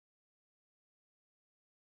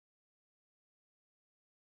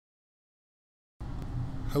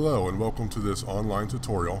Hello and welcome to this online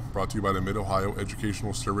tutorial brought to you by the Mid-Ohio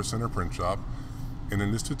Educational Service Center Print Shop. And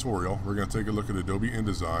in this tutorial, we're going to take a look at Adobe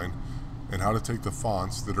InDesign and how to take the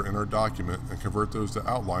fonts that are in our document and convert those to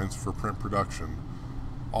outlines for print production.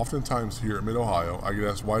 Oftentimes here at Mid-Ohio, I get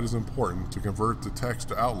asked why it is important to convert the text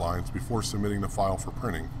to outlines before submitting the file for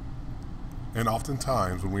printing. And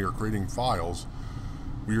oftentimes when we are creating files,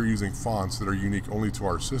 we are using fonts that are unique only to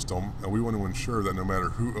our system, and we want to ensure that no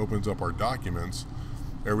matter who opens up our documents,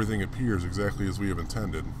 everything appears exactly as we have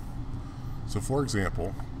intended. So for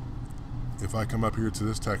example, if I come up here to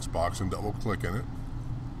this text box and double click in it,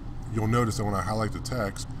 you'll notice that when I highlight the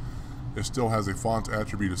text, it still has a font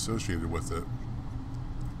attribute associated with it.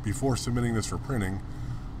 Before submitting this for printing,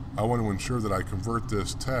 I want to ensure that I convert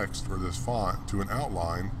this text or this font to an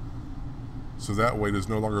outline, so that way it is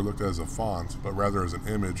no longer looked at as a font, but rather as an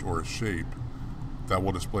image or a shape that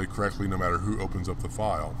will display correctly no matter who opens up the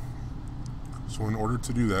file. So in order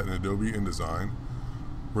to do that in Adobe InDesign,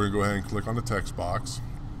 we're going to go ahead and click on the text box.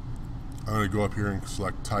 I'm going to go up here and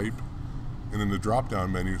select Type, and in the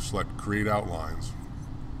drop-down menu, select Create Outlines.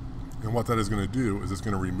 And what that is going to do is it's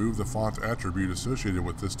going to remove the font attribute associated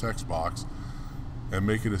with this text box and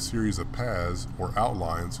make it a series of paths or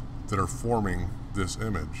outlines that are forming this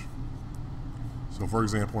image. So for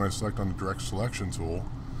example, when I select on the Direct Selection tool,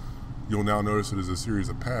 you'll now notice it is a series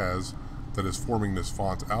of paths that is forming this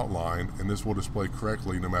font outline, and this will display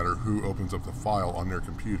correctly no matter who opens up the file on their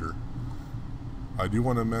computer. I do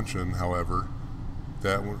want to mention, however,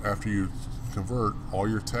 that after you convert all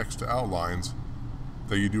your text to outlines,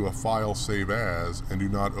 that you do a file save as and do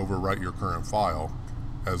not overwrite your current file,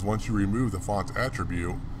 as once you remove the font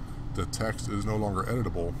attribute, the text is no longer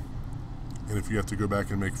editable, and if you have to go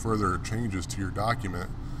back and make further changes to your document,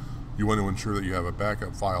 you want to ensure that you have a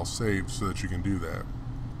backup file saved so that you can do that.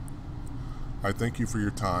 I thank you for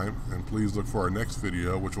your time, and please look for our next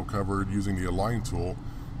video, which will cover using the Align tool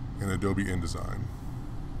in Adobe InDesign.